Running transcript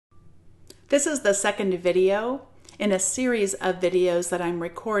This is the second video in a series of videos that I'm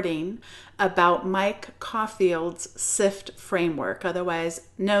recording about Mike Caulfield's SIFT framework, otherwise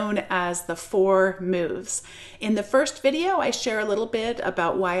known as the 4 moves. In the first video, I share a little bit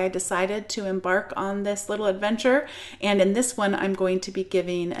about why I decided to embark on this little adventure, and in this one, I'm going to be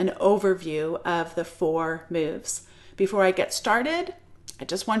giving an overview of the 4 moves. Before I get started, I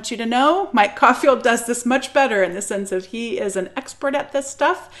just want you to know Mike Caulfield does this much better in the sense that he is an expert at this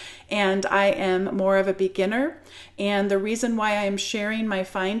stuff and I am more of a beginner. And the reason why I am sharing my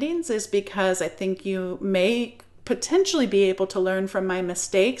findings is because I think you may potentially be able to learn from my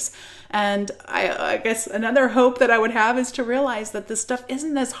mistakes. And I guess another hope that I would have is to realize that this stuff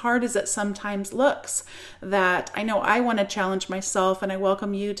isn't as hard as it sometimes looks. That I know I want to challenge myself, and I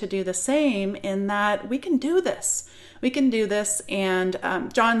welcome you to do the same, in that we can do this. We can do this. And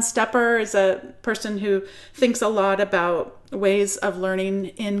John Stepper is a person who thinks a lot about ways of learning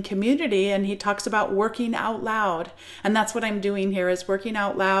in community, and he talks about working out loud. And that's what I'm doing here, is working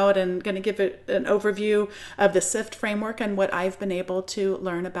out loud, and going to give it an overview of the SIFT framework and what I've been able to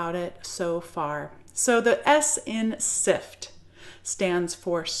learn about it so far. So the S in SIFT stands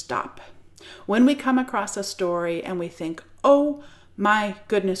for stop. When we come across a story and we think, oh my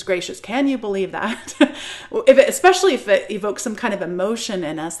goodness gracious, can you believe that? Especially if it evokes some kind of emotion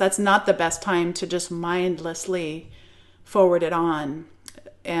in us, that's not the best time to just mindlessly forward it on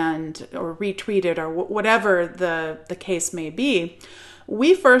or retweet it, or whatever the case may be.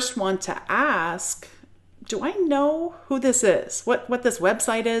 We first want to ask, do I know who this is? What this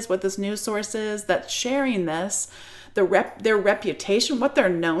website is, what this news source is that's sharing this, their reputation, what they're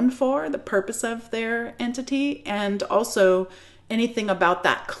known for, the purpose of their entity, and also anything about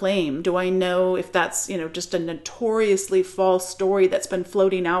that claim. Do I know if that's, just a notoriously false story that's been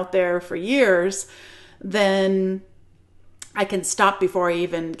floating out there for years? Then I can stop before I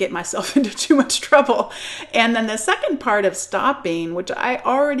even get myself into too much trouble. And then the second part of stopping, which I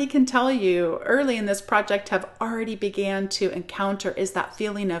already can tell you early in this project have already began to encounter, is that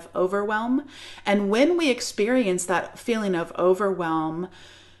feeling of overwhelm. And when we experience that feeling of overwhelm,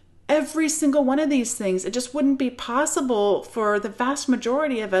 every single one of these things, it just wouldn't be possible for the vast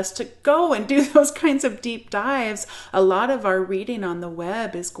majority of us to go and do those kinds of deep dives. A lot of our reading on the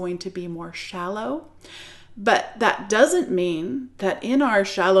web is going to be more shallow. But that doesn't mean that in our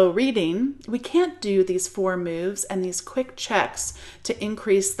shallow reading, we can't do these 4 moves and these quick checks to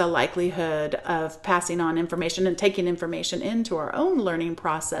increase the likelihood of passing on information and taking information into our own learning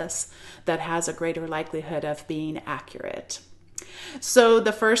process that has a greater likelihood of being accurate. So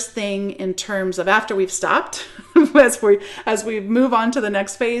the first thing, in terms of after we've stopped, as we move on to the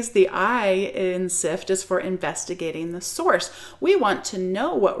next phase, the I in SIFT is for investigating the source. We want to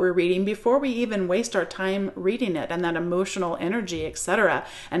know what we're reading before we even waste our time reading it, and that emotional energy, etc.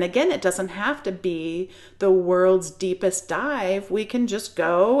 And again, it doesn't have to be the world's deepest dive. We can just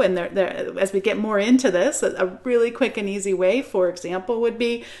go, and as we get more into this, a really quick and easy way, for example, would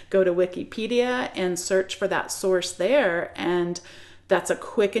be go to Wikipedia and search for that source there, and that's a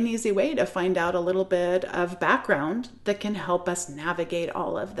quick and easy way to find out a little bit of background that can help us navigate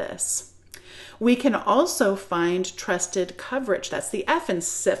all of this. We can also find trusted coverage. That's the F in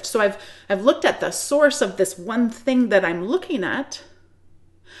SIFT. So I've looked at the source of this one thing that I'm looking at,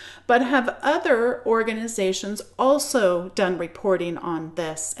 but have other organizations also done reporting on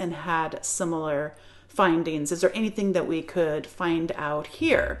this and had similar findings? Is there anything that we could find out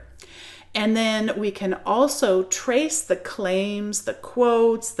here? And then we can also trace the claims, the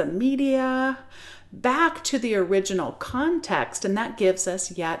quotes, the media back to the original context, and that gives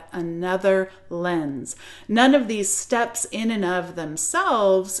us yet another lens. None of these steps in and of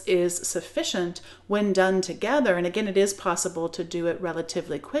themselves is sufficient when done together. And again, it is possible to do it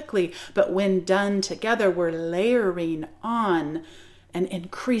relatively quickly, but when done together, we're layering on and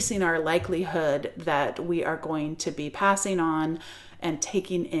increasing our likelihood that we are going to be passing on and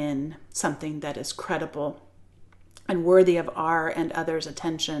taking in something that is credible and worthy of our and others'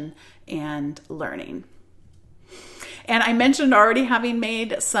 attention and learning. And I mentioned already having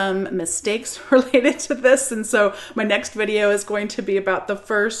made some mistakes related to this, and so my next video is going to be about the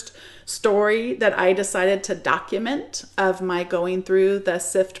first story that I decided to document of my going through the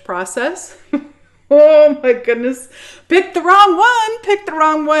SIFT process. Oh my goodness. Picked the wrong one, picked the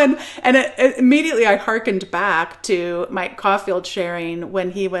wrong one. And immediately I hearkened back to Mike Caulfield sharing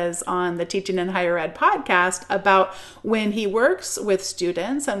when he was on the Teaching in Higher Ed podcast about when he works with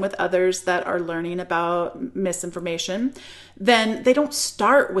students and with others that are learning about misinformation, then they don't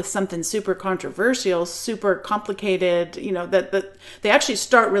start with something super controversial, super complicated, that they actually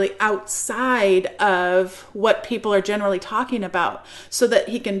start really outside of what people are generally talking about so that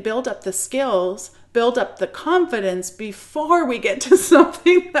he can build up the skills, build up the confidence before we get to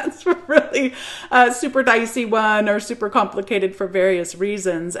something that's really a super dicey one or super complicated for various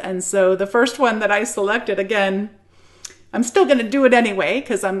reasons. And so the first one that I selected, again, I'm still going to do it anyway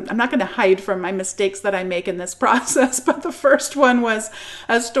because I'm not going to hide from my mistakes that I make in this process. But the first one was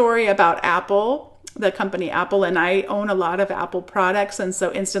a story about Apple, the company Apple, and I own a lot of Apple products. And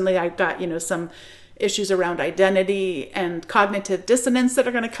so instantly I've got, some issues around identity and cognitive dissonance that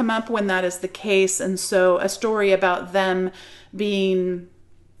are going to come up when that is the case. And so a story about them being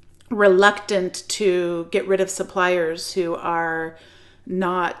reluctant to get rid of suppliers who are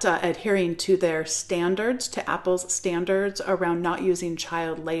not adhering to their standards, to Apple's standards around not using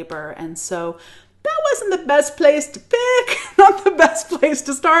child labor. And so that wasn't the best place to pick, not the best place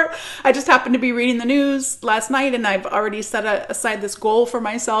to start. I just happened to be reading the news last night and I've already set aside this goal for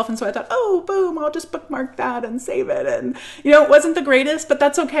myself. And so I thought, oh, boom, I'll just bookmark that and save it. And, it wasn't the greatest, but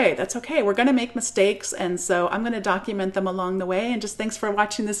that's okay. That's okay. We're going to make mistakes. And so I'm going to document them along the way. And just thanks for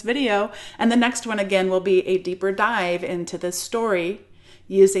watching this video. And the next one, again, will be a deeper dive into this story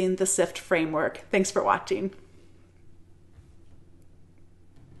using the SIFT framework. Thanks for watching.